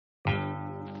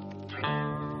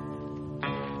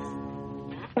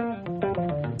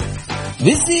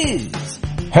This is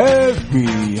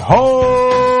Happy Hog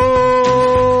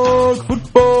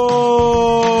Football.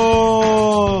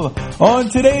 On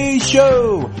today's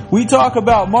show, we talk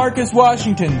about Marcus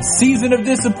Washington's season of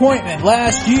disappointment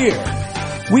last year.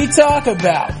 We talk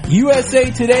about USA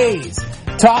Today's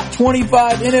top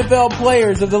 25 NFL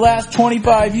players of the last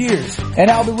 25 years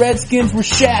and how the Redskins were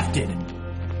shafted.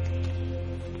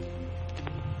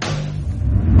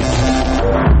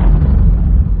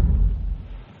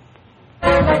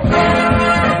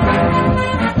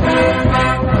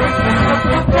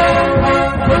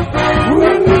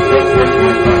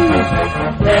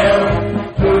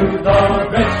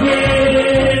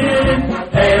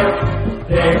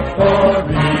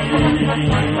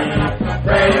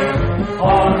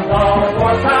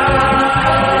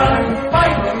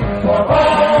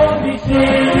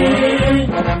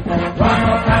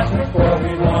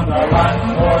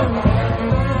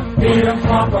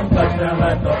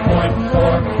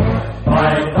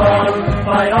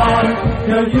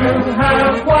 Till you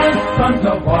have won, sons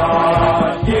of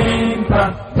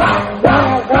Washington.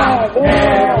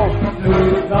 Hail to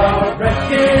the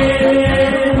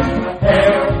Redskins,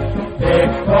 hail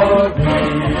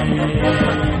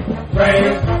victory.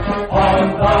 Praise on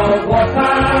the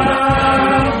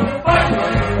warpath, fight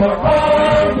for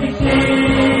all we see.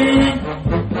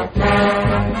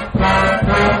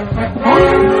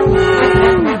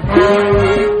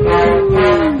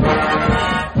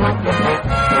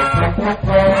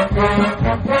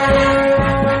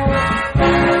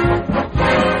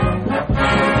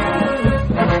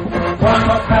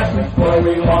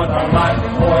 We want a lot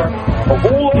more.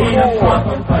 Keenan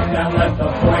Swanson, touchdown, let the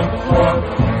point score.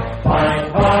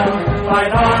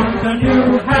 Fight on, till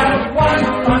you have won,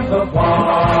 sons of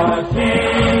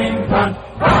Washington.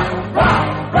 Rock,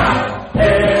 rock, rock.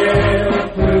 Hail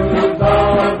to the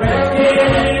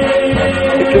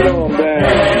Redskins. Get on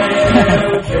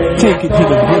back. Take it to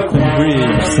the Brooklyn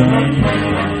Bridge, son.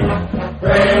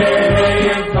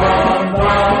 Praise on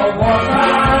the warpath.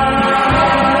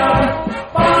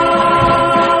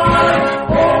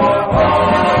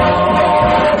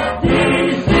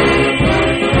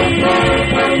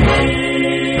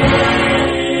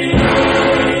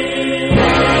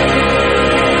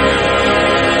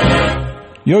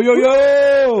 Yo, yo,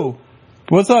 yo!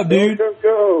 What's up, dude?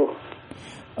 Go.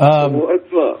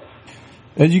 What's up?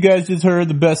 As you guys just heard,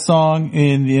 the best song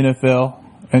in the NFL.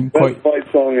 And Best fight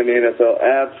song in the NFL.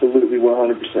 Absolutely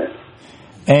 100%.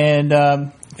 And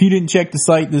if you didn't check the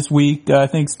site this week, I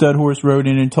think Stud Horse wrote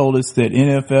in and told us that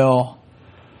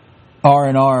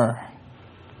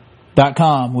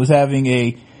NFLRNR.com was having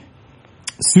a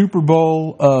Super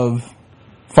Bowl of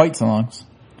fight songs.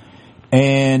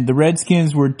 And the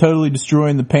Redskins were totally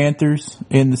destroying the Panthers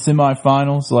in the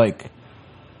semifinals. Like,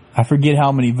 I forget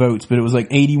how many votes, but it was like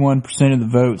 81% of the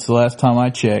votes the last time I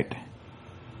checked.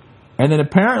 And then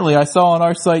apparently I saw on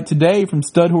our site today from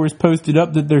Stud Horse posted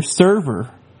up that their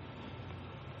server,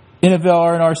 NFL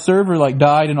R&R server, like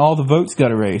died and all the votes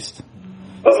got erased.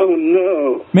 Oh,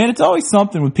 no. Man, it's always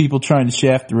something with people trying to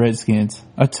shaft the Redskins.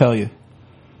 I tell you.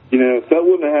 You know, that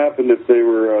wouldn't have happened if they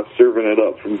were serving it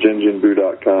up from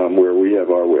JinJinBoo.com, where we have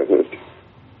our web host.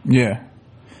 Yeah.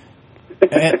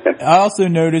 And I also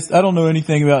noticed, I don't know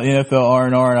anything about NFL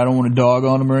R&R, and I don't want to dog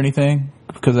on them or anything,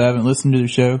 because I haven't listened to their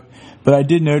show. But I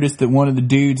did notice that one of the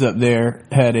dudes up there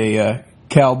had a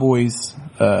Cowboys,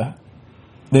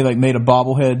 they like made a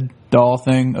bobblehead doll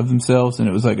thing of themselves, and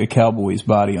it was like a Cowboys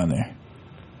body on there.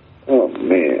 Oh,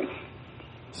 man.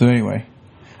 So anyway,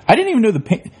 I didn't even know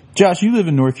Josh, you live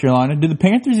in North Carolina. Do the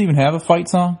Panthers even have a fight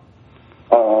song?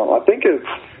 I think it's...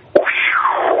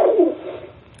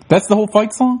 That's the whole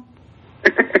fight song?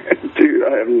 Dude,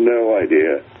 I have no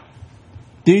idea.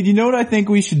 Dude, you know what I think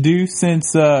we should do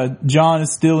since John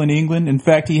is still in England? In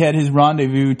fact, he had his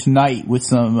rendezvous tonight with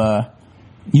some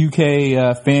UK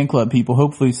fan club people.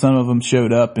 Hopefully some of them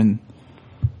showed up and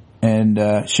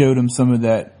showed him some of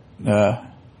that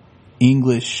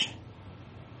English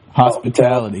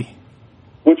hospitality.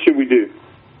 What should we do?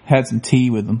 Had some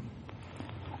tea with them.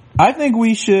 I think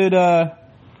we should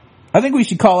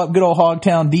call up good old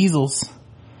Hogtown Diesels.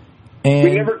 And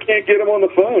we never can't get them on the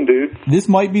phone, dude. This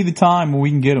might be the time when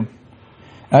we can get them.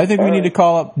 I think we need to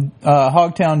call up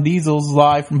Hogtown Diesels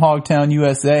live from Hogtown,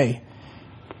 USA,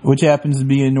 which happens to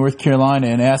be in North Carolina,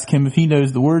 and ask him if he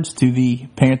knows the words to the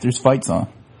Panthers fight song.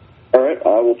 All right,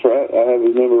 I will try it. I have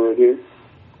his number right here.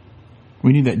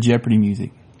 We need that Jeopardy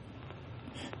music.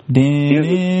 What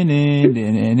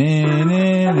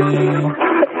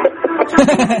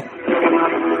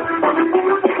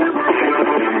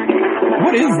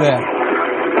is that?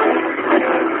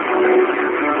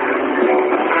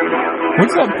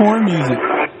 What's that porn music?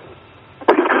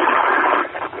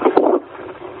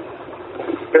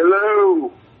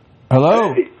 Hello.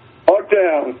 Hello. Hey,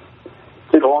 Hogtown.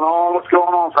 What's going on? What's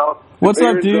going on, fella? What's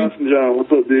up, dude? Johnson John.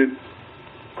 What's up, dude?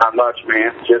 Not much,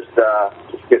 man. Just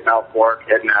getting off work,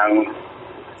 heading home.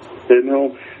 Heading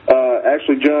home.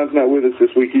 Actually, John's not with us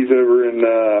this week. He's over in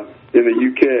the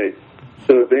UK.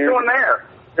 So What's he doing there?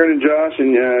 Aaron and Josh,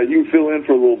 and you can fill in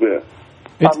for a little bit.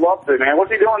 I'd love to, man.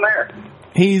 What's he doing there?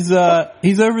 He's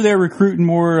over there recruiting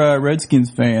more Redskins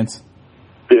fans.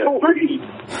 Yeah.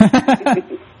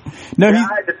 No, I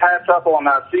had to pass up on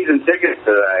season tickets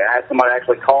today. I had somebody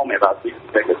actually call me about season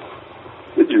tickets.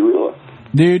 Did you really?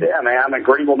 dude. Yeah, man. I'm in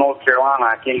Greenville, North Carolina.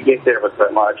 I can't get there with so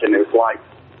much, and it was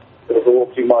a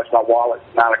little too much. My wallet's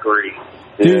not agree.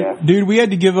 Dude, we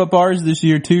had to give up ours this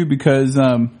year too because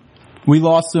we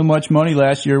lost so much money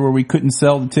last year where we couldn't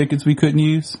sell the tickets we couldn't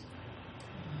use.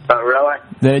 Oh, really?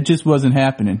 That it just wasn't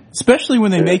happening. Especially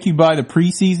when they make you buy the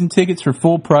preseason tickets for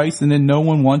full price and then no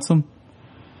one wants them.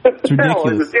 It's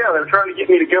ridiculous. They're trying to get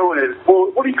me to go in it.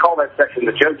 Well, what do you call that section?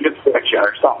 The Joe Gibbs section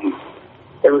or something?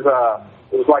 It was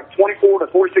like $2,400 to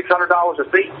 $4,600 a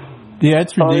seat. Yeah,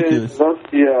 it's ridiculous.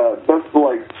 That's the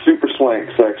like super swank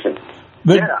section.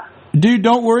 But, yeah. Dude,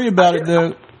 don't worry about it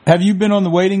though. Have you been on the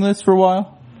waiting list for a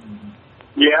while?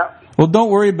 Yeah. Well,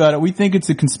 don't worry about it. We think it's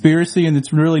a conspiracy and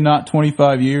it's really not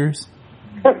 25 years.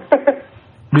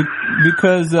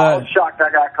 Because I was shocked I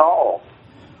got called.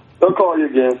 They'll call you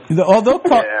again.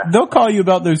 They'll call you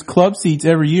about those club seats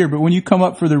every year, but when you come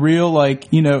up for the real,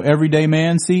 everyday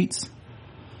man seats,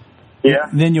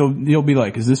 then you'll be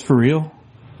like, is this for real?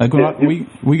 Like when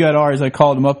we got ours, I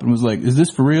called them up and was like, is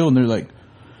this for real? And they're like,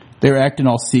 they were acting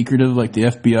all secretive like the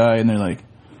FBI, and they're like,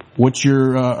 what's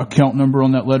your account number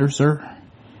on that letter, sir?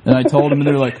 And I told them, and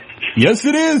they're like, yes,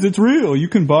 it is. It's real. You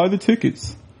can buy the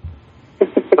tickets.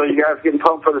 So you guys getting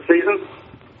pumped for the season?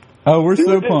 Oh, we're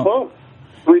so pumped.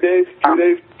 3 days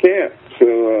camp.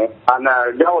 So I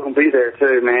know. Y'all will be there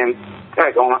too, man.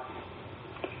 Heck on it.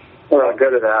 We're not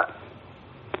good at that.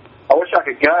 I wish I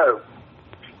could go.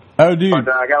 Oh, dude. But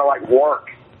I gotta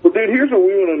work. Well, dude, here's what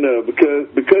we want to know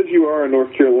because you are a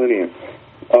North Carolinian.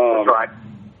 That's right.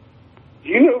 Do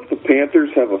you know if the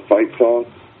Panthers have a fight song?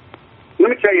 Let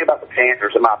me tell you about the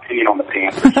Panthers and my opinion on the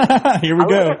Panthers. Here we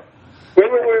go. Wait. Are we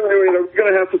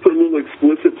going to have to put a little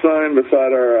explicit sign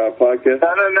beside our podcast? No.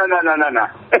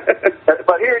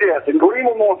 But here it is. In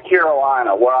Greenville, North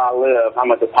Carolina, where I live,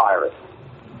 I'm at the Pirates.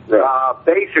 Right.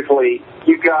 Basically,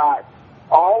 you got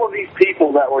all of these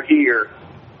people that were here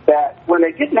that when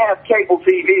they didn't have cable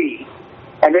TV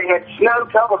and they had snow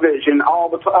television all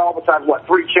the time,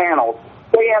 3 channels,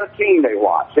 they had a team they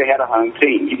watched. They had a home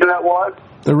team. You know who that was?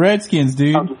 The Redskins,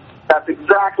 dude. That's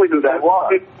exactly who that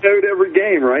was. It showed every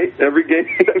game, right? Every game.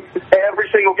 Every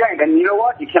single game. And you know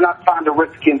what? You cannot find a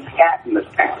Redskins hat in this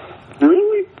town.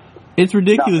 Really? It's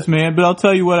ridiculous, man. But I'll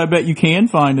tell you what I bet you can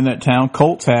find in that town.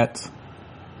 Colts hats.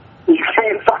 You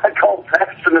can't find Colts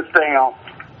hats in this town.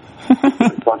 A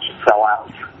bunch of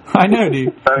sellouts. I know,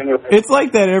 dude. So anyway. It's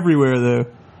like that everywhere, though.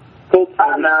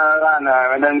 I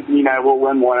know. And then, we'll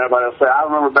win one. Everybody will say, I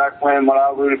remember back when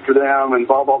I rooted for them and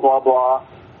blah, blah, blah, blah.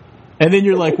 And then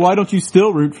you're like, why don't you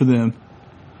still root for them?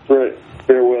 Right.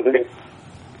 Fair weather.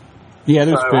 Yeah,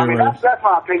 there's fair weather. That's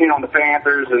my opinion on the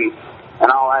Panthers and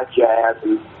all that jazz.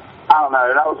 And I don't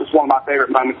know. That was just one of my favorite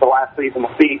moments the last season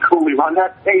was seeing Cooley run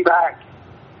that thing back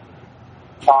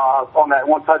on that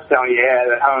one touchdown he had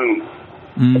at home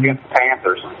against the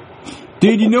Panthers.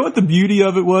 Dude, you know what the beauty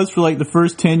of it was for the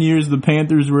first 10 years the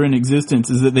Panthers were in existence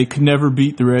is that they could never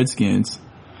beat the Redskins.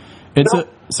 And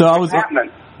so I was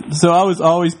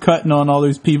always cutting on all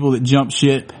those people that jump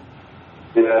ship.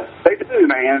 Yeah, they do,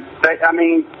 man.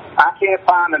 I can't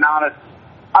find an honest.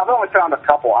 I've only found a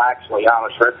couple honest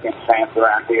Redskins fans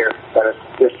around here that are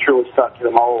just truly stuck to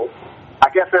the mold. I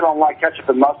guess they don't like ketchup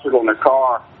and mustard on their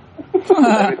car. Go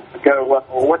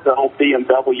with the whole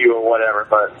BMW or whatever,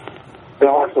 but they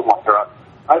also want truck.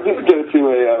 I did go to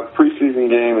a preseason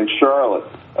game in Charlotte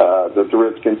that the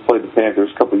Redskins played the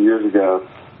Panthers a couple of years ago,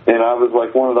 and I was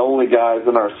like one of the only guys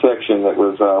in our section that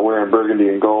was wearing burgundy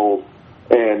and gold.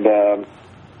 And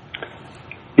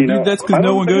dude, that's because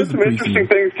no one goes to preseason. Some interesting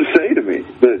things to say to me,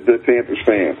 the Panthers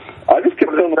fans. I just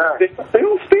kept telling them they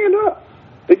don't stand up;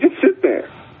 they just sit there.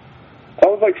 I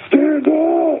was like, stand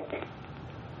up.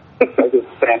 They didn't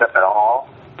stand up at all.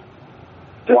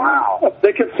 Wow.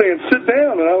 They kept saying, sit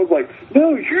down, and I was like,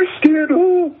 no, you stand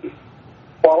up.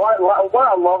 Well, what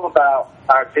I love about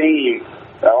our team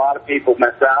that a lot of people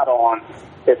miss out on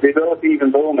is the ability to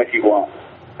even boo them if you want.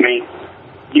 I mean,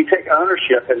 you take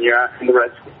ownership in the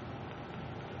Redskins.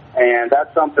 And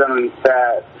that's something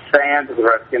that fans of the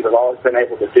Redskins have always been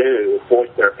able to do is voice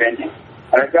their opinion.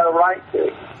 And they've got a right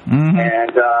to. Mm-hmm.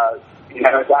 And,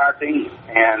 it's our team.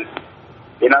 And,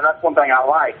 that's one thing I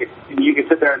like. You can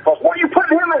sit there and post, what are you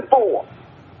putting him in for?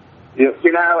 Yep.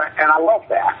 And I love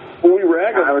that. Well, we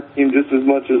rag on our team just as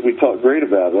much as we talk great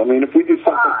about it. I mean, if we do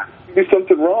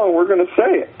something wrong, we're going to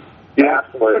say it.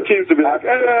 Absolutely. Our teams will be like,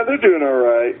 they're doing all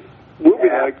right. We'll be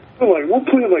like, we're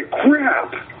playing like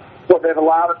crap. Well, they've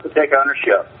allowed us to take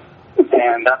ownership.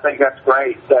 And I think that's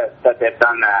great that they've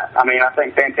done that. I mean, I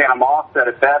think Santana Moss said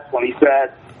it best when he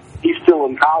said he's still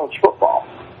in college football.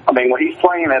 I mean, when he's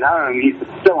playing at home, he's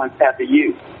still at the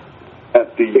U.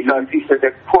 Because he said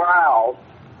the crowd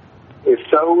is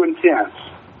so intense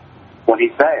when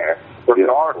he's there,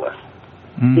 regardless.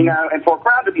 Mm-hmm. And for a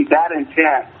crowd to be that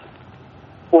intense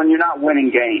when you're not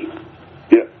winning games,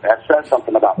 that says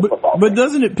something about the football. But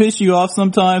doesn't it piss you off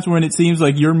sometimes when it seems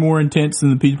like you're more intense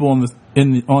than the people on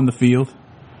the field?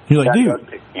 You're like, that does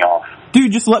piss me off.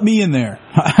 Dude, just let me in there.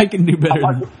 I can do better.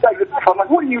 I'm like,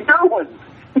 what are you doing?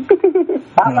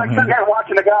 I'm like sitting there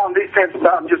watching the guy on defense and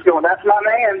I'm just going, that's my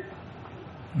man.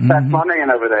 Mm-hmm. That's my man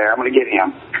over there. I'm going to get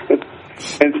him.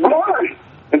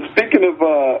 And speaking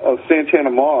of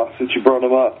Santana Moss, since you brought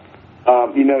him up,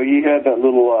 he had that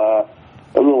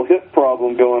little hip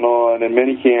problem going on in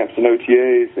mini camps and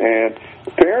OTAs, and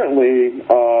apparently,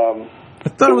 I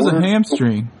thought it was a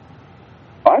hamstring.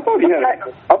 I thought he had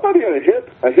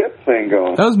a hip thing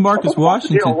going. That was Marcus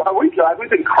Washington. We've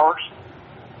been cursed.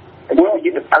 Well,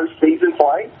 you get the postseason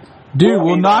play. Dude,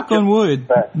 well, knock on wood.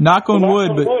 Knock on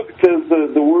wood, but because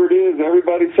the word is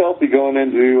everybody's healthy going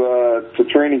into to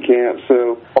training camp,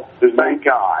 so there's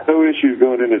no issues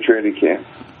going into training camp.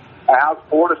 How's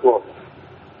Portis looking?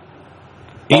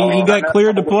 He got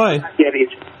cleared to play.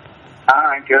 All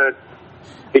right, good.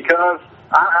 Because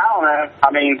I don't know.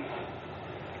 I mean,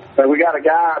 we got a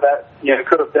guy that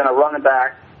could have been a running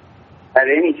back at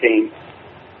any team.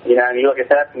 And you look at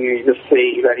that and you just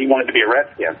see that he wanted to be a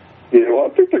Redskin. Yeah, well,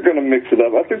 I think they're going to mix it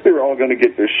up. I think they're all going to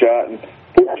get their shot, and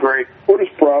Porter's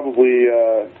probably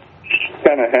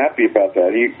kind of happy about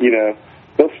that.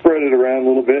 They'll spread it around a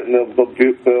little bit, and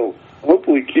they'll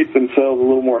hopefully keep themselves a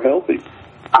little more healthy.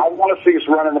 I want to see us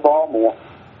running the ball more.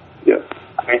 Yeah.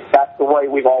 I mean, that's the way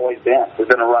we've always been. We've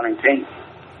been a running team,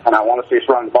 and I want to see us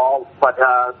run the ball. But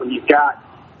when you've got,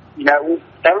 we got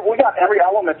every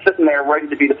element sitting there ready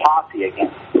to be the posse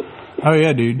again. Oh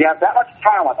yeah, dude. You have that much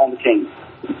talent on the team.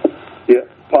 Yeah,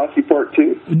 posse part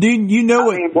 2. Dude,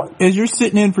 as you're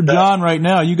sitting in for John right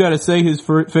now, you got to say his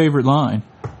favorite line.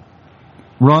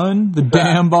 Run the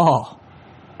damn ball.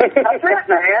 That's it,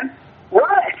 man.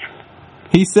 Run it.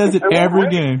 He says it every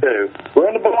game.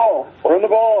 Run the ball. Run the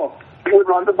ball. He would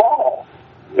run the ball.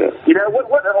 Yeah. What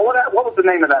was the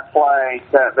name of that play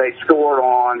that they scored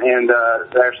on in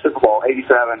their Super Bowl,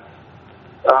 87?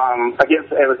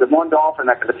 It was the one Dolphin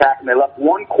that could attack, and they left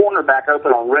one cornerback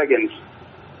open on Riggins.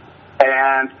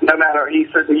 And no matter, he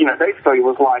said, basically it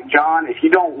was like, John, if you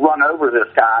don't run over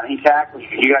this guy and he tackles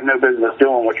you, you got no business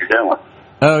doing what you're doing.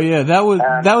 Oh yeah, that was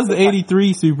the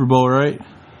 '83 Super Bowl, right?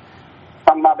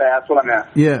 My bad, that's what I meant.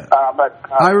 Yeah.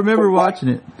 I remember watching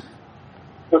it.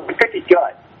 It was a 50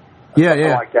 gut.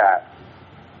 Yeah. Like that.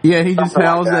 Yeah, he just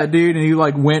housed that dude, and he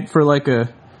went for a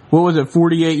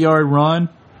 48-yard run.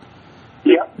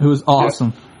 Yep. It was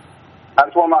awesome.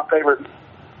 That's one of my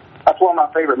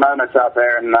favorite moments out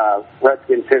there in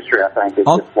Redskins history. I think is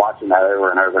just watching that over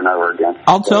and over and over again.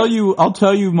 I'll tell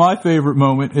you my favorite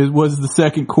moment was the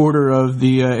second quarter of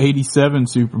the '87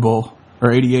 Super Bowl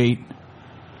or '88.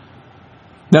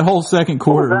 That whole second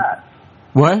quarter.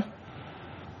 What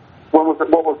was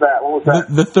that? What was that?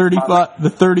 The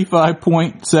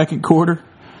 35-point second quarter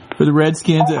for the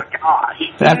Redskins. Oh my gosh!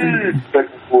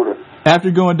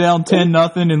 After going down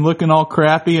 10-0 and looking all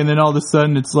crappy, and then all of a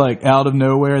sudden it's out of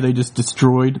nowhere they just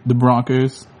destroyed the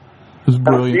Broncos. It was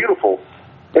brilliant.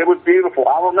 It was beautiful.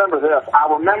 I remember this. I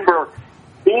remember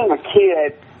being a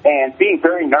kid and being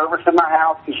very nervous in my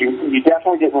house because you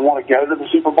definitely didn't want to go to the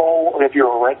Super Bowl if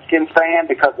you're a Redskins fan,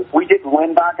 because if we didn't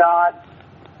win, by God,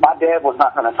 my dad was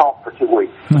not going to talk for 2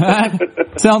 weeks.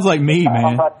 Sounds like me,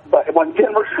 man. But when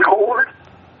Denver scored,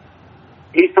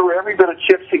 he threw every bit of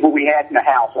chips we had in the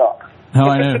house up. Oh,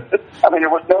 I know. I mean,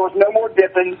 there was no more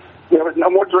dipping. There was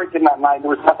no more drinking that night. There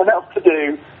was nothing else to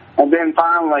do. And then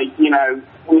finally, we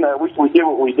did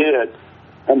what we did.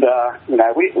 And, we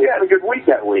had a good week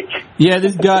that week. Yeah,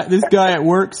 this guy at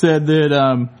work said that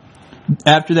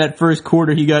after that first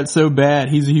quarter, he got so bad.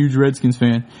 He's a huge Redskins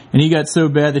fan. And he got so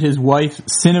bad that his wife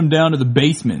sent him down to the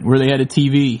basement where they had a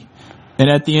TV. And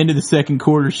at the end of the second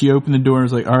quarter, she opened the door and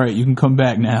was like, all right, you can come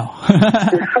back now.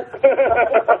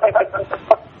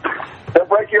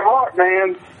 break your heart,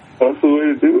 man. That's the way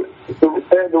to do it.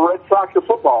 The Red Sox of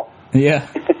football. Yeah.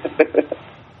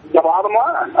 The bottom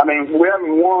line. I mean, we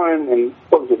haven't won, and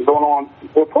what was it, going on?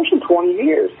 We're pushing 20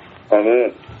 years. I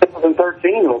know.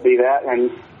 2013 will be that,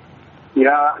 and, you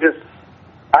know,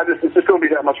 it's just going to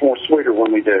be that much more sweeter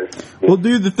when we do. Well,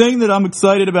 dude, the thing that I'm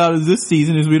excited about is this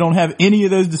season is we don't have any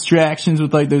of those distractions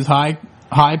with like those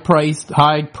high-priced,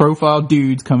 high-profile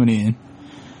dudes coming in.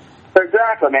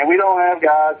 Exactly, man. We don't have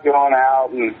guys going out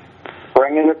and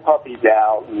bringing their puppies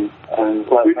out and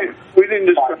we didn't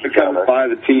just have to come and buy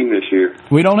the team this year.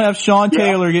 We don't have Sean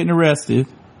Taylor getting arrested.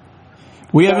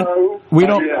 We haven't. We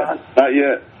don't. Not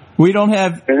yet. We don't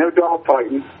have. And no dog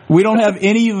fighting. We don't have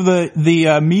any of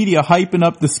the media hyping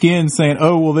up the Skins, saying,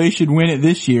 "Oh, well, they should win it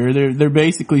this year." They're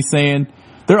basically saying,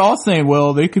 they're all saying,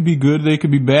 "Well, they could be good, they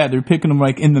could be bad." They're picking them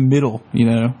like in the middle, you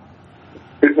know.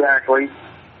 Exactly.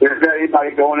 There's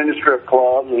anybody going into strip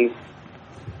clubs and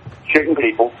shooting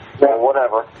people or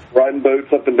whatever, riding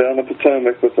boats up and down the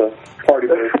Potomac with a party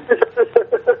boat.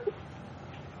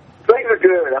 Things are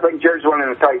good. I think Jerry's running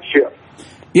a tight ship.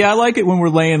 Yeah, I like it when we're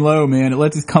laying low, man. It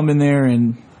lets us come in there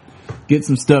and get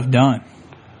some stuff done.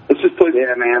 Let's just play.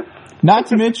 Yeah, man. Not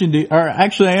to mention, or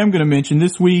actually I am going to mention,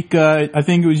 this week, I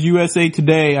think it was USA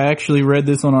Today, I actually read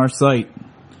this on our site.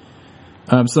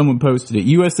 Someone posted it.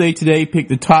 USA Today picked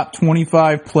the top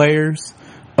 25 players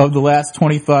of the last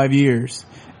 25 years.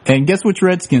 And guess which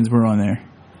Redskins were on there?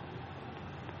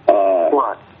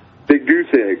 What? Big Goose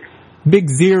Egg. Big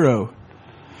Zero.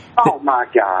 Oh, my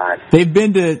God. They've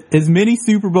been to as many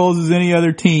Super Bowls as any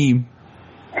other team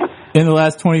in the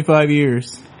last 25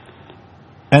 years.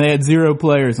 And they had 0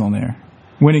 players on there,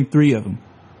 winning 3 of them.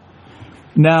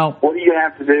 Now, what do you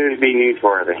have to do to be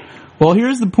newsworthy? Well,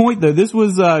 here's the point, though. This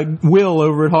was Will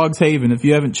over at Hogs Haven. If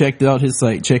you haven't checked out his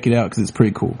site, check it out because it's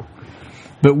pretty cool.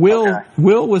 But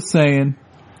Will was saying,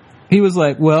 he was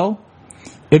like, well,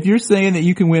 if you're saying that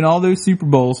you can win all those Super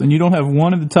Bowls and you don't have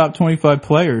one of the top 25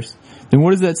 players, then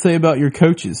what does that say about your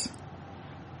coaches?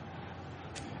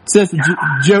 It says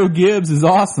that Joe Gibbs is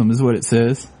awesome, is what it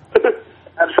says.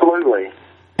 Absolutely.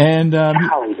 And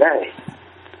golly day.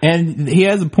 And he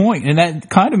has a point, and that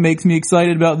kind of makes me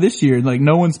excited about this year. Like,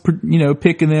 no one's,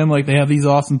 picking them like they have these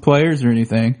awesome players or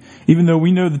anything, even though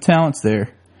we know the talent's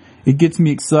there. It gets me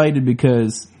excited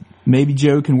because maybe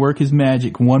Joe can work his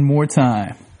magic one more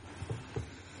time.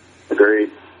 Agreed.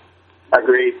 I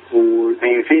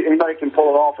mean, if anybody can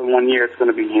pull it off in 1 year, it's going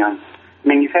to be him. I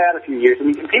mean, you've had a few years. I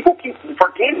mean, people keep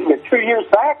forgetting that 2 years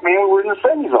back, man, we were in the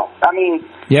semi-zone. I mean,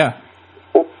 yeah.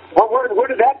 Where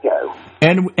did that go?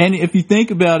 And if you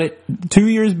think about it, 2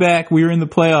 years back we were in the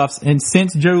playoffs, and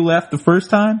since Joe left the first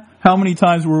time, how many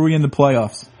times were we in the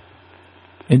playoffs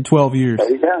in 12 years? There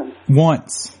you go.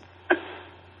 Once.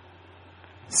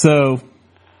 So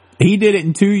he did it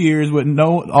in 2 years what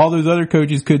all those other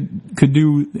coaches could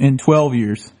do in 12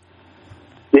 years.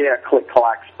 Yeah,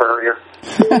 click-clack Spurrier.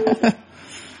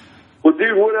 Well,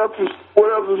 dude, what else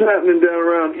is happening down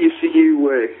around ECU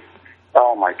way?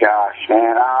 Oh, my gosh,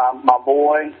 man. My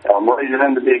boy, I'm raising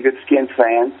him to be a good Skins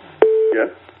fan. Yeah.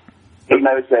 He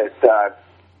knows that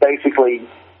basically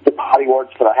the Potty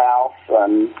Works for the house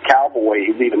and Cowboy,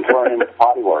 he's even thrown in with the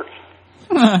Potty Works.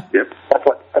 Yep.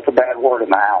 That's a bad word in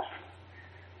the house.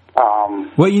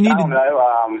 What you need I don't know.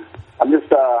 I'm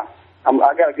just, I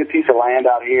got a good piece of land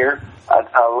out here. I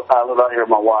live out here with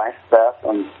my wife, Beth,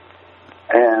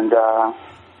 and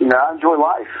I enjoy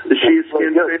life. Is she a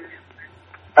Skins fan?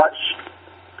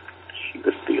 She's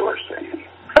a Steelers fan.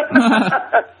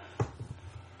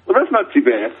 Well, that's not too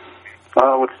bad.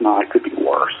 Oh, it's not. It could be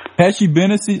worse. Has she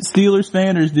been a Steelers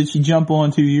fan, or did she jump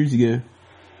on 2 years ago?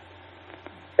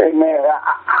 Hey, man,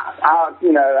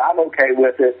 I'm okay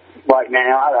with it right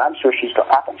now. I'm sure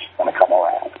I think she's going to come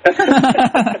around.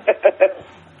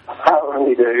 I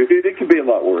really do. Dude, it could be a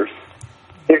lot worse.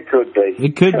 It could be.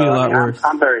 It could be a lot worse.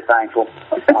 I'm very thankful.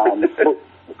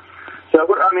 So,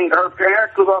 I mean, her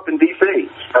parents live up in D.C.,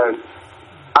 so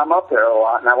I'm up there a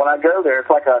lot. Now, when I go there, it's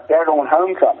like a daggone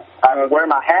homecoming. I wear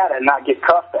my hat and not get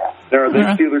cuffed at. Are they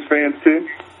Steelers fans, too?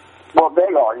 Well,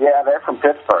 they are. Yeah, they're from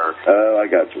Pittsburgh. Oh, I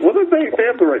got you. Well, they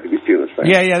have the right to be Steelers fans.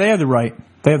 Yeah, they have the right.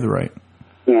 They have the right.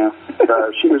 Yeah,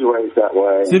 so she was raised that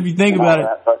way. So if you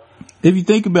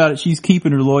think about it, she's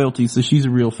keeping her loyalty, so she's a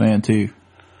real fan, too.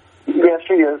 Yeah,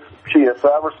 she is. So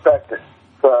I respect it.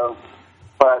 So...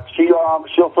 But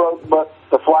she'll throw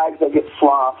the flags that get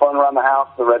flown around the house,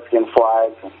 the Redskins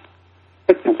flags and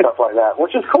stuff like that,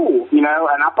 which is cool, And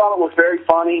I thought it was very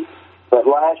funny. But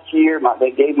last year, they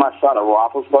gave my son a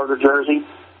Roethlisberger jersey,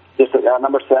 just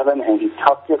number 7, and he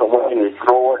tucked it away in his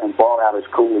drawer and brought out his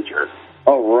Cooley jersey.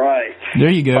 All right. There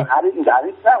you go. But I didn't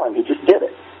tell him. He just did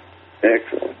it.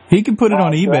 Excellent. He can put it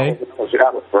on eBay.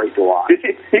 That was great to watch.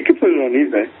 He could put it on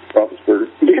eBay, Roethlisberger.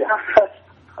 Yeah, I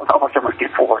don't know how much I'm going to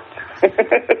get for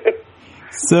it.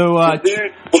 So,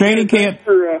 training camp.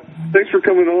 Thanks for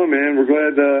coming on, man. We're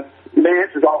glad Man,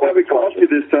 this is always we caught you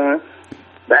this time.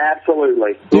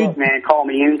 Absolutely. Dude. Look, man, call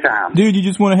me anytime. Dude, you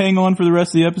just want to hang on for the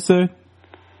rest of the episode?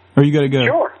 Or you got to go?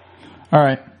 Sure. All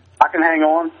right. I can hang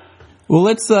on. Well,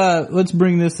 let's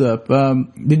bring this up.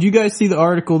 Did you guys see the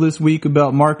article this week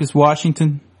about Marcus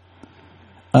Washington?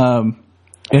 And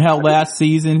how last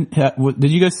season,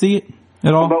 did you guys see it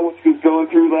at all? About what he was going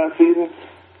through last season?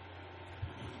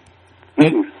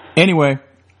 Anyway,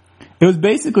 it was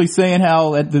basically saying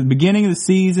how at the beginning of the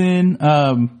season,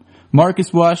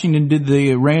 Marcus Washington did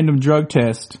the random drug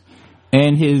test,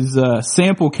 and his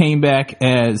sample came back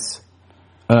as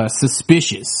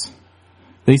suspicious.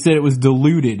 They said it was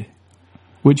diluted,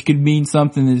 which could mean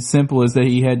something as simple as that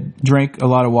he had drank a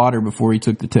lot of water before he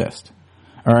took the test.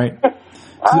 All right.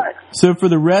 So for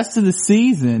the rest of the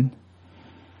season,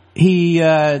 he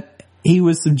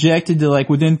was subjected to, like,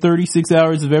 within 36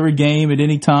 hours of every game at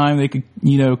any time, they could,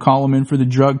 call him in for the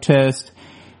drug test.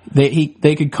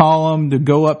 They could call him to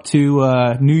go up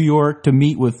to New York to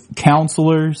meet with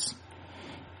counselors.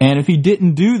 And if he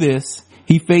didn't do this,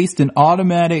 he faced an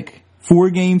automatic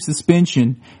 4-game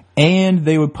suspension, and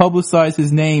they would publicize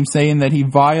his name saying that he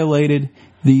violated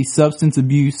the substance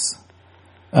abuse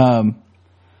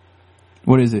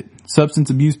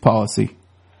substance abuse policy.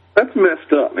 That's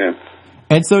messed up, man.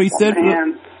 And so he said,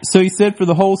 for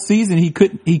the whole season he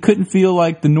couldn't feel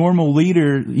like the normal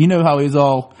leader. You know how he's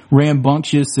all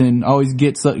rambunctious and always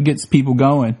gets people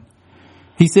going.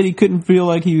 He said he couldn't feel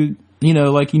like he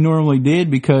normally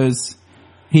did because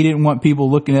he didn't want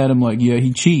people looking at him like, yeah,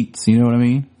 he cheats. You know what I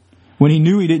mean? When he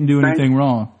knew he didn't do anything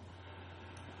wrong.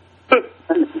 Go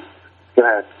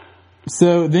ahead.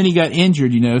 So then he got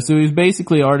injured, So he was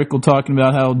basically an article talking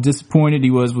about how disappointed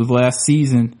he was with last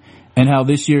season and how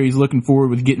this year he's looking forward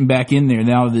with getting back in there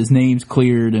now that his name's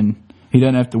cleared and he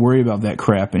doesn't have to worry about that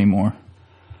crap anymore.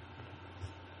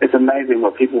 It's amazing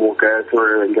what people will go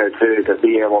through and go to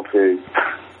be able to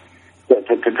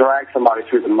drag somebody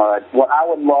through the mud. What I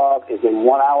would love is a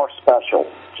 1-hour special,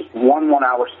 just one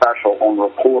 1-hour special on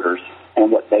reporters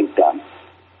and what they've done.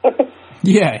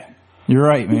 Yeah, you're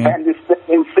right, man.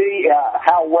 And see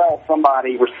how well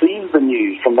somebody receives the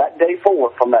news from that day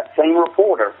forward from that same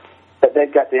reporter that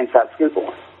they've got the inside scoop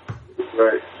on.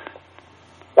 Right.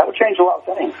 That would change a lot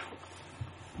of things.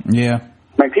 Yeah.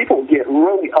 I mean, people get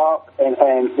really up and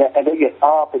they get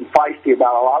up and feisty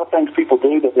about a lot of things people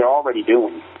do that they're already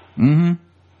doing. Mm-hmm.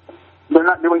 They're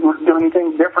not doing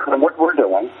anything different than what we're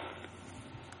doing.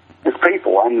 It's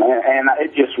people, and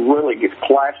it just really gets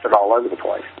plastered all over the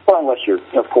place. Well, unless you're,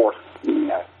 of course,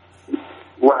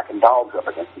 whacking dogs up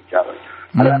against each other.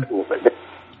 Mm-hmm. That's a little bit different.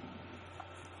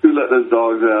 Who let those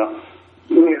dogs out?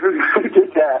 Who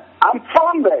did that? I'm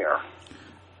from there.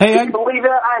 Hey, Can you believe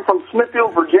that? I'm from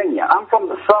Smithfield, Virginia. I'm from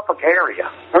the Suffolk area.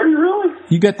 Are you really?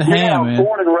 You got the ham, I was man.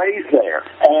 born and raised there,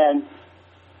 and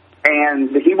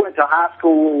he went to high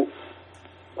school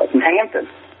in Hampton,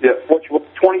 which was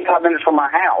 25 minutes from my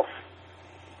house.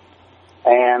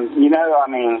 And he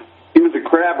was a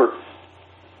crabber.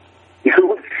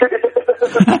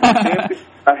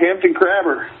 A Hampton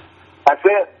crabber. That's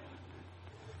it.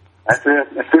 That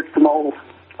fits the mold.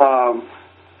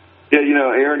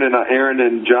 Aaron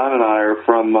and John and I are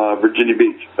from Virginia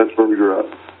Beach. That's where we grew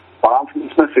up. Well, I'm from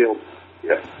Smithfield.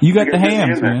 Yeah. You got the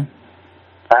hams, man.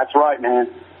 That's right, man.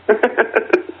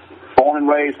 Born and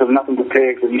raised with nothing but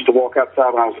pigs. I used to walk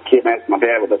outside when I was a kid and ask my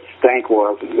dad what the stank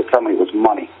was, and he would tell me it was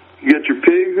money. You got your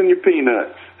pigs and your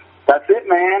peanuts. That's it,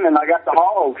 man, and I got the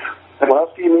hogs. What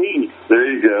else do you need? There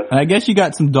you go. And I guess you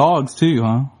got some dogs, too,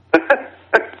 huh?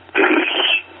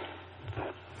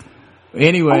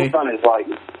 Anyway. My son is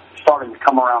starting to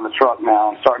come around the truck now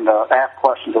and starting to ask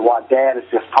questions of why Dad is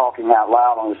just talking out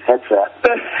loud on his headset.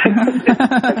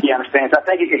 I think he understands. I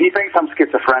think he thinks I'm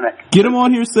schizophrenic. Get him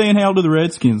on here saying hail to the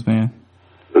Redskins, man.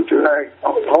 That's right. Hey,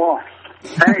 hold on.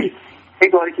 Hey,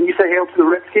 buddy, can you say hail to the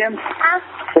Redskins?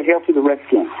 Say hail to the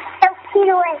Redskins. Hail to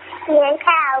the Redskins,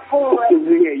 Cowboys.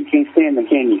 Yeah, you can't stand them,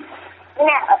 can you? No.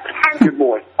 Good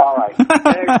boy. All right.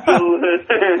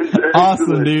 Excellent.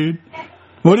 Awesome, dude.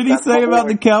 What did he say about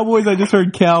the Cowboys? I just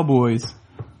heard Cowboys.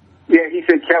 Yeah, he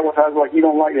said Cowboys. I was like, you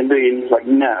don't like them, do you? And he's like,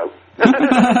 no.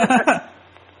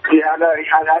 Yeah, I know.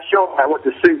 I show him what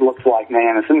the suit looks like,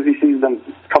 man. As soon as he sees them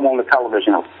come on the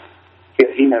television,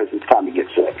 he knows it's time to get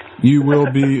sick. You will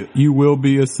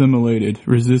be assimilated.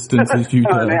 Resistance is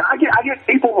futile. Man, I get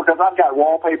people because I've got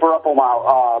wallpaper up on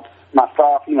my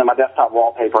stuff, my desktop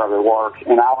wallpaper at work,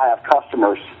 and I'll have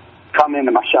customers come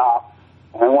into my shop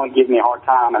and they want to give me a hard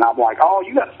time, and I'm like, oh,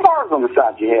 you got stars on the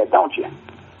side of your head, don't you?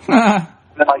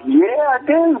 They're like, yeah, I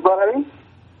do, buddy.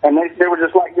 And they were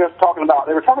just talking about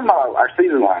our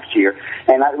season last year,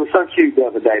 and it was so cute the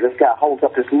other day. This guy holds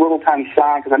up this little tiny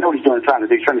sign, because I know what he's trying to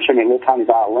show me a little tiny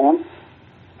violin.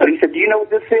 But he said, do you know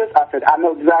what this is? I said, I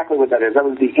know exactly what that is. That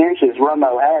was the inches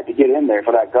Romo had to get in there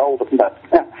for that goal.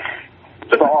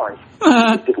 Sorry.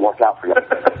 It didn't work out for you.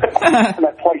 And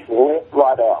that place lit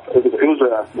right up. It was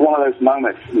one of those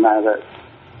moments, that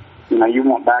you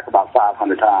want back about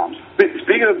 500 times.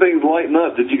 Speaking of things lighting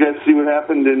up, did you guys see what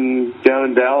happened down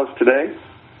in Dallas today?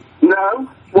 No.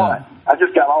 What? I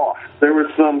just got off. There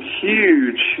was some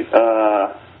huge,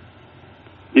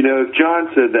 if John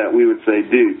said that, we would say,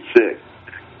 dude, sick.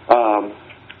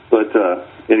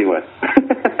 Anyway,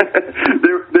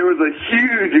 there was a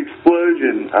huge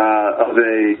explosion of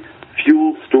a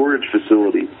fuel storage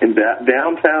facility in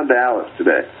downtown Dallas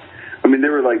today. I mean,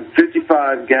 there were like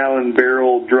 55-gallon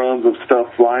barrel drums of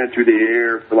stuff flying through the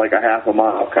air for like a half a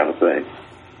mile kind of thing.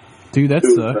 Dude, that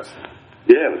sucks.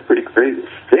 Yeah, it was pretty crazy.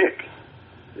 Sick.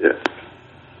 Yeah.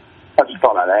 I just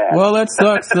thought I'd ask. Well, that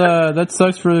sucks. That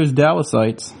sucks for those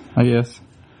Dallasites, I guess.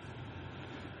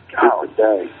 Golly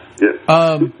day. Yeah.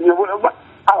 I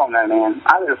don't know, man.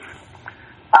 I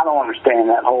don't understand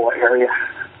that whole area.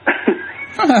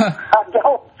 I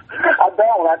don't.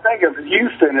 I think of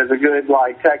Houston as a good,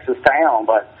 Texas town,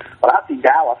 but when I see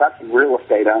Dallas, I see real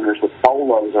estate owners with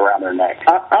bolos around their neck.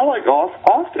 I like Austin.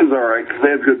 Austin's all right because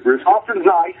they have good brisket. Austin's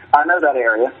nice. I know that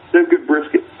area. They have good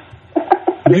brisket.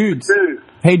 Dudes.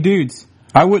 Hey, dudes.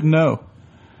 I wouldn't know.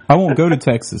 I won't go to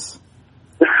Texas.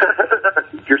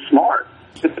 You're smart.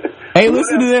 Hey,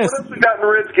 listen to this. What else we got in the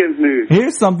Redskins news?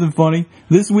 Here's something funny.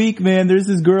 This week, man, there's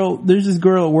this girl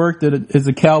at work that is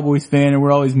a Cowboys fan, and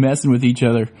we're always messing with each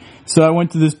other. So I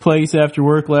went to this place after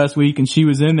work last week, and she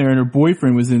was in there, and her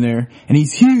boyfriend was in there, and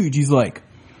he's huge. He's probably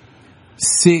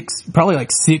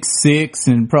 6'6",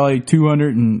 and probably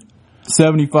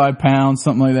 275 pounds,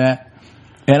 something like that.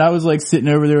 And I was sitting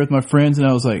over there with my friends, and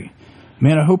I was like,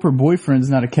 man, I hope her boyfriend's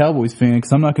not a Cowboys fan,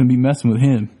 because I'm not going to be messing with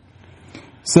him.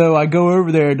 So I go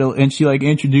over there and she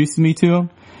introduced me to him,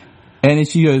 and then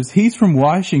she goes, he's from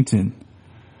Washington.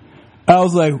 I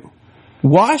was like,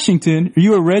 Washington? Are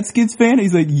you a Redskins fan?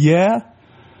 He's like, yeah.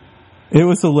 It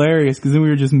was hilarious because then we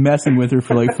were just messing with her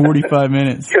for 45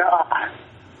 minutes. God.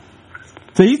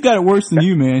 So he's got it worse than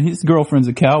you, man. His girlfriend's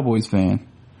a Cowboys fan.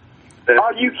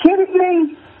 Are you kidding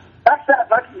me? That's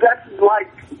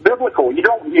biblical. You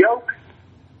don't yoke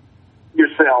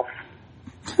yourself.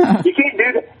 You can't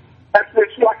do that. That's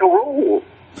like a rule.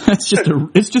 It's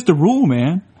just a rule,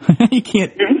 man. You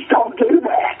can't. You just don't do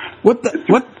that. What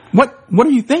are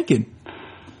you thinking?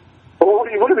 Well,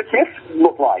 what do the kids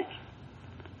look like?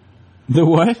 The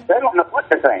what? They don't know what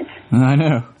they think. I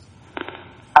know.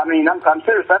 I mean, I'm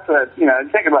serious. That's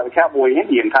think about the cowboy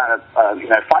Indian kind of,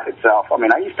 fight itself. I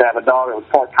mean, I used to have a dog that was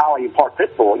part collie and part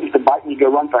pit bull. It used to bite me and go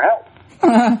run for help.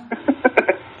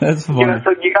 That's funny.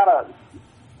 So you gotta,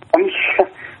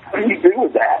 what do you do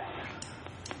with that?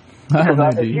 I don't know,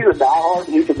 if you're a diehard,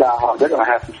 he's a diehard. They're going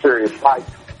to have some serious fights.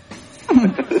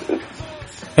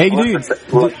 Hey, dudes.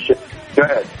 Go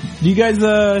ahead. Do you guys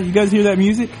hear that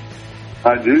music?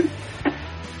 I do.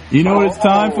 You know what it's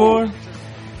time for?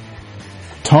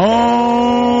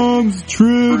 Tom's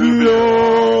Trivia!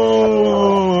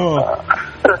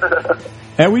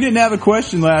 And we didn't have a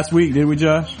question last week, did we,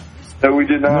 Josh? No, we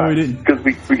did not. No, we didn't. Because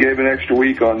we gave an extra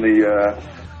week on the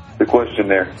question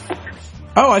there.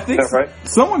 Oh, I think right?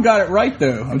 Someone got it right,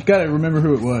 though. I've got to remember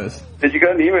who it was. Did you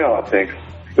got an email, I think.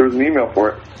 There was an email for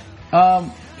it.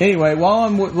 Anyway, while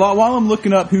I'm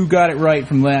looking up who got it right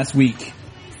from last week,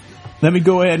 let me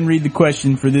go ahead and read the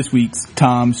question for this week's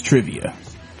Tom's Trivia.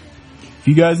 If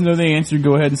you guys know the answer,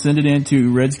 go ahead and send it in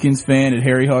to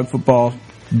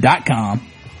redskinsfan@harryhogfootball.com.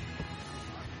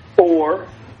 Or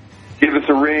give us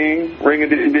a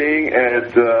ring-a-ding-ding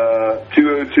at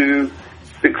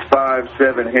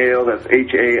 202-657-HAIL. That's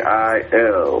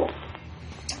HAIL.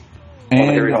 On the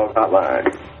Harry Hog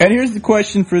hotline. And here's the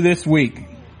question for this week.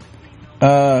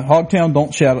 Hogtown,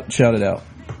 don't shout it out.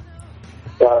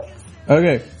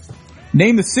 Okay.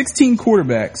 Name the 16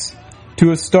 quarterbacks to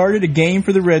have started a game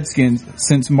for the Redskins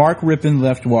since Mark Rippon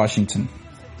left Washington.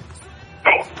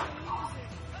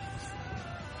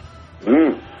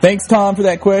 Thanks, Tom, for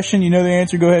that question. You know the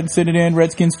answer. Go ahead and send it in.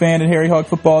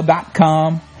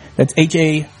 RedskinsFan@harryhogfootball.com. That's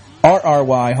HARRY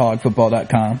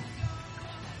hogfootball.com.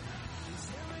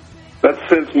 That's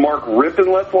since Mark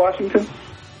Rippon left Washington?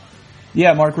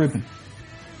 Yeah, Mark Rippon.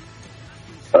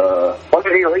 What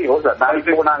did he leave? What was that,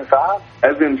 94, 95?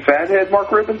 As in Fathead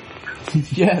Mark Rippon?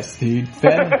 Yes, dude.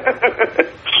 Fathead.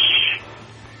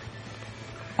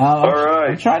 All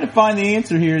right. I'm trying to find the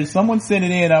answer here. Someone sent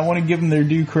it in. I want to give them their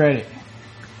due credit.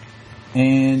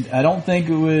 And I don't think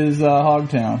it was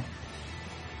Hogtown.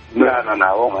 No,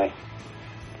 only.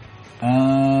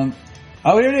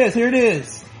 Oh, here it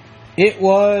is. It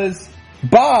was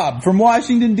Bob from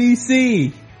Washington,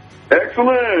 D.C.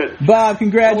 Excellent. Bob,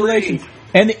 congratulations.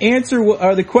 And the answer,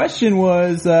 or the question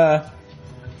was,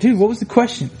 dude, what was the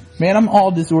question? Man, I'm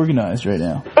all disorganized right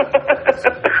now.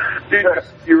 Dude,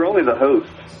 you're only the host.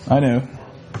 I know.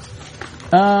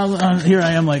 Here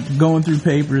I am, like, going through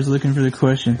papers looking for the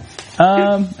question.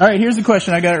 All right, here's the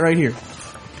question. I got it right here.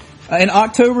 In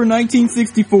October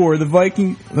 1964, the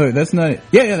Vikings... Oh, that's not it.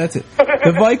 Yeah, that's it.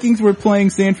 The Vikings were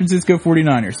playing San Francisco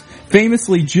 49ers.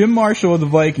 Famously, Jim Marshall of the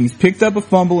Vikings picked up a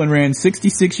fumble and ran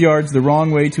 66 yards the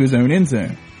wrong way to his own end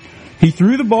zone. He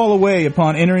threw the ball away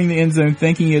upon entering the end zone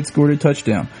thinking he had scored a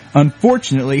touchdown.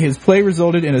 Unfortunately, his play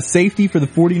resulted in a safety for the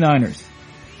 49ers.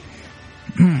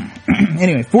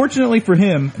 Anyway, fortunately for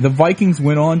him, the Vikings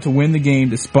went on to win the game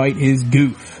despite his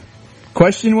goof.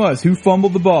 Question was, who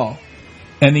fumbled the ball?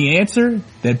 And the answer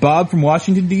that Bob from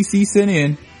Washington, D.C. sent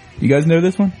in, you guys know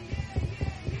this one?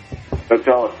 Let's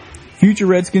tell it. Future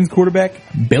Redskins quarterback,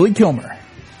 Billy Kilmer.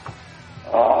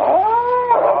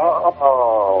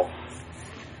 Oh.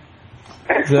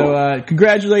 So,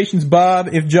 congratulations, Bob.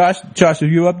 If Josh, have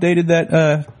you updated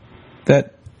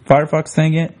that Firefox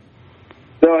thing yet?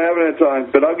 No, I haven't had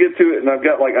time, but I'll get to it, and I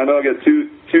know I got two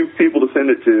people to send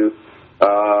it to.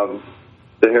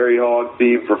 The Harry Hog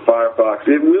theme for Firefox.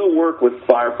 It will work with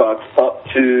Firefox up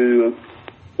to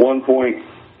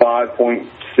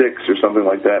 1.5.6 or something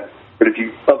like that. But if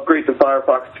you upgrade to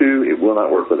Firefox 2, it will not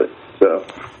work with it. So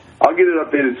I'll get it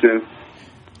updated soon.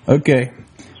 Okay.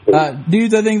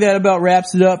 Dudes, I think that about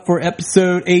wraps it up for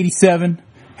episode 87,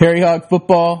 Harry Hog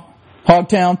Football.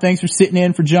 Hogtown, thanks for sitting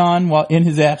in for John while in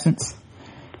his absence.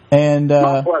 And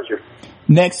My pleasure.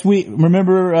 Next week,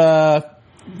 remember,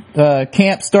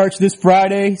 camp starts this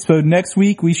Friday, so next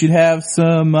week we should have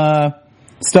some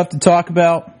stuff to talk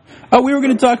about. Oh, we were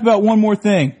going to talk about one more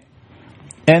thing,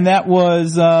 and that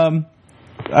was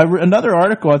another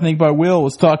article I think by Will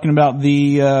was talking about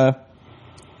the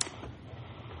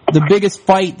biggest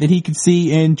fight that he could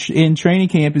see in training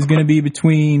camp is going to be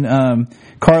between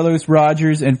Carlos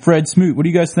Rogers and Fred Smoot. What do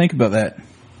you guys think about that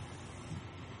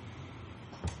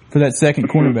for that second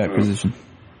cornerback position?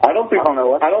 I don't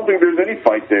think there's any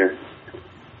fight there.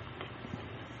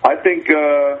 I think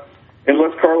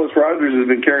unless Carlos Rogers has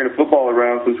been carrying a football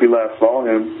around since we last saw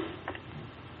him,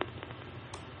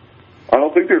 I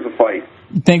don't think there's a fight.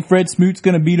 You think Fred Smoot's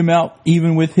going to beat him out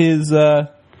even with his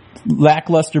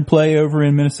lackluster play over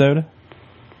in Minnesota?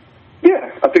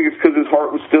 Yeah, I think it's because his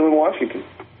heart was still in Washington.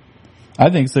 I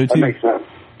think so, too. That makes sense.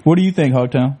 What do you think,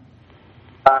 Hogtown?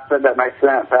 I said that makes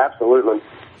sense, absolutely.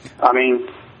 I mean,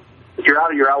 if you're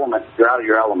out of your element, you're out of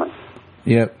your element.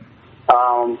 Yep.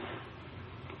 I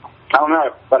don't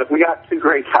know, but if we got two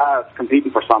great guys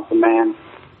competing for something, man,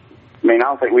 I mean, I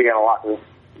don't think we got a lot to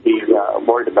be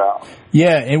worried about.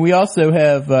 Yeah, and we also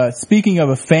have, speaking of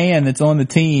a fan that's on the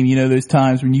team, you know, those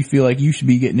times when you feel like you should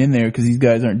be getting in there because these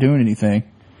guys aren't doing anything.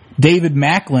 David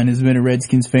Macklin has been a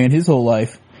Redskins fan his whole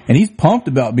life, and he's pumped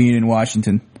about being in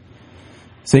Washington.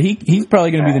 So he's probably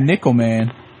going to be the nickel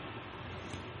man.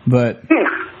 But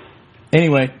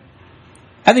anyway,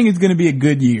 I think it's going to be a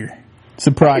good year.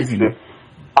 Surprisingly.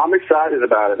 I'm excited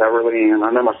about it. I really am. I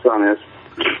know my son is.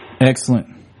 Excellent.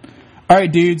 All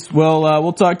right, dudes. Well,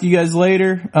 we'll talk to you guys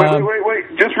later.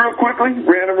 Wait. Just real quickly,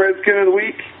 random Redskin of the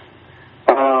week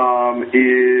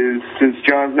is, since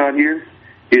John's not here,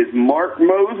 is Mark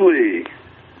Mosley,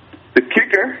 the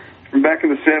kicker from back in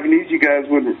the 70s. You guys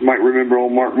might remember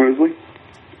old Mark Mosley.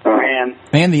 And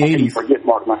the 80s. How can you forget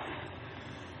Mark Mosley?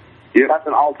 Yep. That's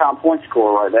an all-time point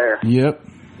scorer right there. Yep.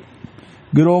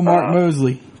 Good old Mark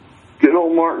Mosley. Good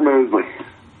old Mark Mosley.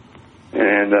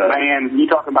 And man, you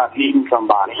talking about needing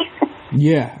somebody.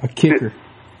 Yeah, a kicker.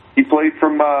 He played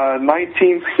from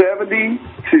 1970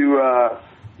 to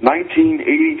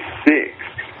 1986.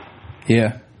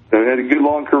 Yeah. So he had a good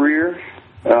long career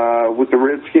with the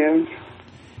Redskins,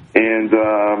 and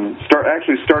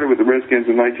started with the Redskins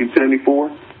in 1974.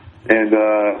 And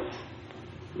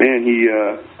man,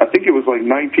 I think it was like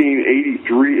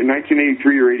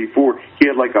 1983 or 84. He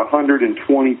had like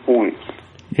 120 points.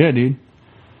 Yeah, dude.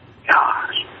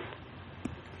 Gosh.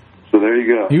 So there you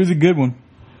go. He was a good one.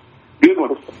 Good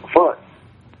one. Fun.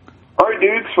 All right,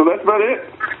 dudes. So that's about it.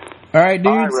 All right,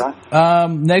 dudes. All right,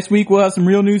 next week we'll have some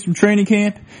real news from training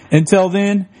camp. Until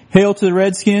then, hail to the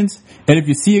Redskins. And if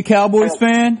you see a Cowboys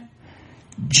fan,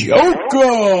 joke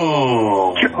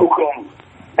 'em! Joke 'em.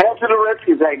 Hail to the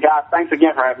Redskins, hey, guys. Thanks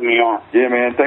again for having me on. Yeah, man.